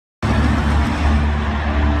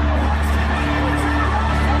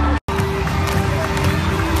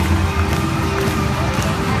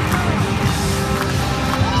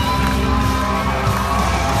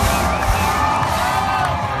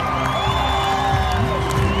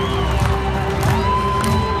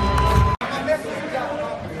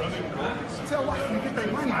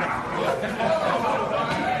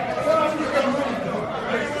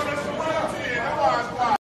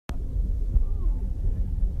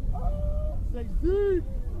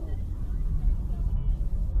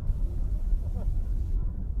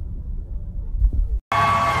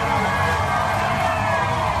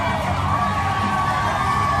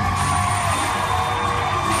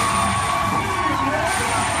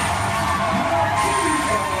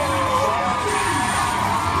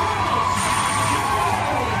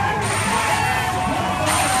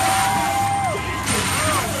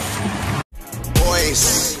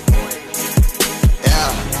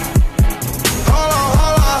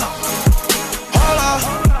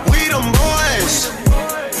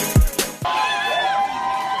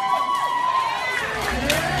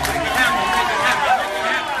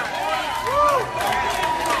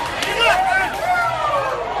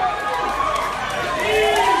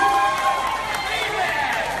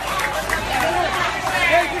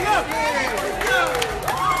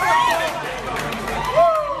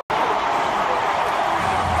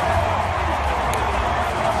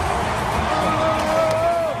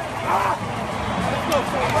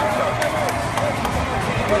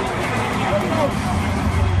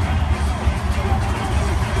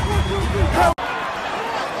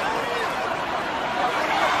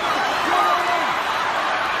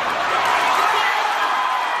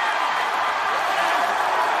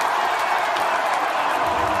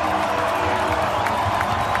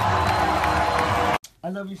I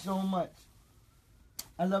love you so much.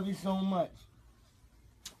 I love you so much.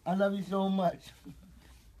 I love you so much.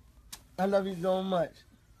 I love you so much.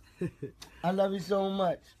 I love you so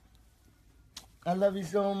much. I love you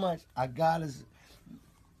so much. I got it.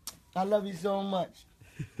 I love you so much.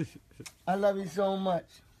 I love you so much.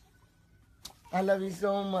 I love you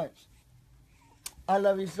so much. I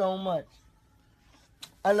love you so much.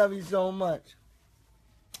 I love you so much.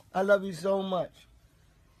 I love you so much.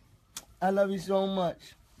 I love you so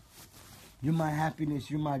much. You're my happiness.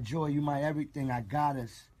 You're my joy. You're my everything. I got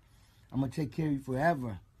us. I'm going to take care of you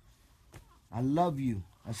forever. I love you.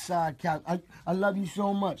 Aside couch. I love you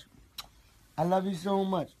so much. I love you so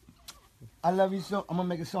much. I love you so. I'm going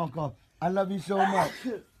to make a song called I love you so much.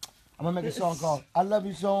 I'm going to make a song called I love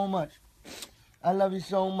you so much. I love you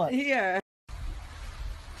so much. Yeah.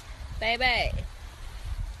 Baby.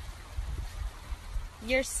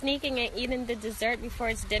 You're sneaking and eating the dessert before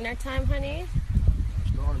it's dinner time, honey?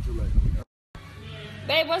 Starting too late.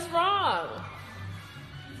 Babe, what's wrong?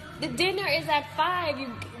 The dinner is at 5.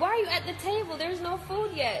 Why are you at the table? There's no food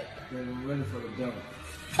yet. Baby, I'm ready for the dinner.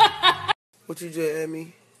 What you just at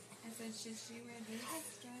me? I said, should she wear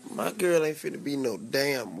this? My girl ain't finna be no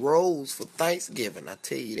damn rose for Thanksgiving, I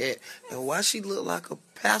tell you that. And why she look like a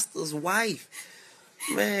pastor's wife?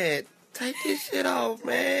 Man, take this shit off,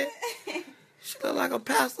 man. She look like a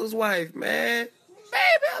pastor's wife, man.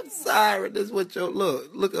 Baby, I'm sorry. This is what your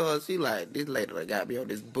look at her. She like, this lady that got me on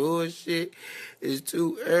this bullshit. It's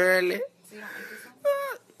too early. So you don't like this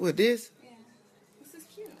one? What, this? Yeah. This is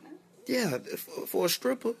cute, huh? Yeah, for a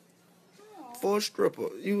stripper. For a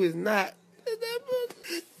stripper. You is not.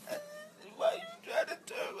 Why you trying to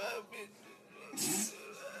turn my bitch?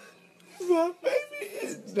 My baby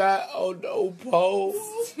is not on no pole.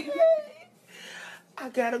 I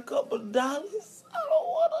got a couple dollars. I don't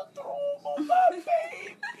want to throw them on my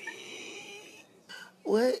baby.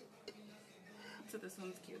 What? So this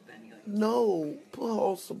one's cute then? You like No, put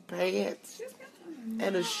on some pants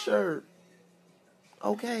and a shirt.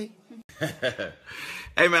 Okay?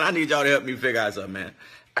 Hey, man, I need y'all to help me figure out something, man.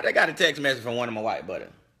 I just got a text message from one of my white buddies.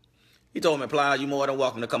 He told me, Plies, you more than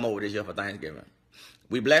welcome to come over this year for Thanksgiving.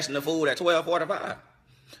 We blessing the food at 12:45.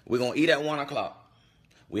 We're going to eat at 1 o'clock.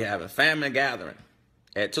 We having family gathering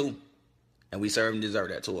at 2. And we serving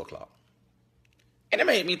dessert at 2 o'clock. And it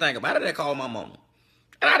made me think about it. I called my mama.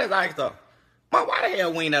 And I just asked her, Mom, why the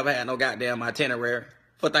hell we ain't never had no goddamn itinerary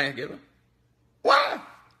for Thanksgiving? Why?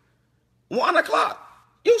 1 o'clock.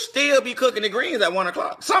 You still be cooking the greens at 1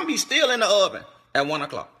 o'clock. Some be still in the oven at 1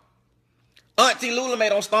 o'clock. Auntie Lula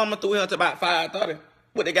made on storming through here until about 5:30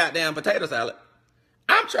 with the goddamn potato salad.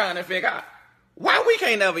 I'm trying to figure out why we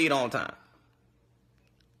can't never eat on time.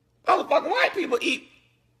 Motherfucking white people eat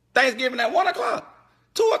Thanksgiving at 1 o'clock.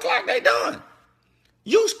 2 o'clock, they done.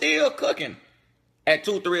 You still cooking at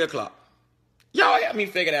 2, 3 o'clock. Y'all help me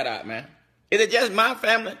figure that out, man. Is it just my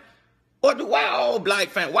family? Or why all black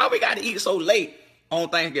family? Why we got to eat so late on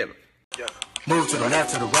Thanksgiving? Yeah. Move to the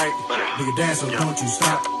left, to the right. Nigga dance, so don't you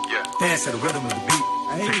stop. Yeah. Dance to the rhythm of the beat.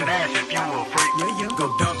 Shake that ass if you a freak. Yeah. Go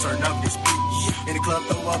dump, turn up this beat. In the club,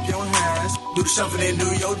 throw up your hands. Do the shuffle and do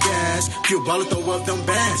your dance. Cute baller, throw up them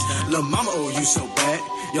bands. Lil' mama, oh, you so bad.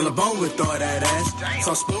 Yellow bone with all that ass.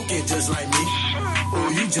 So spoken just like me.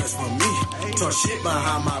 Oh, you just for me. Talk shit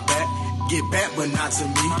behind my back. Get back, but not to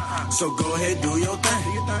me. So go ahead, do your thing.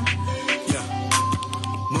 Yeah.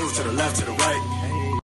 Move to the left, to the right.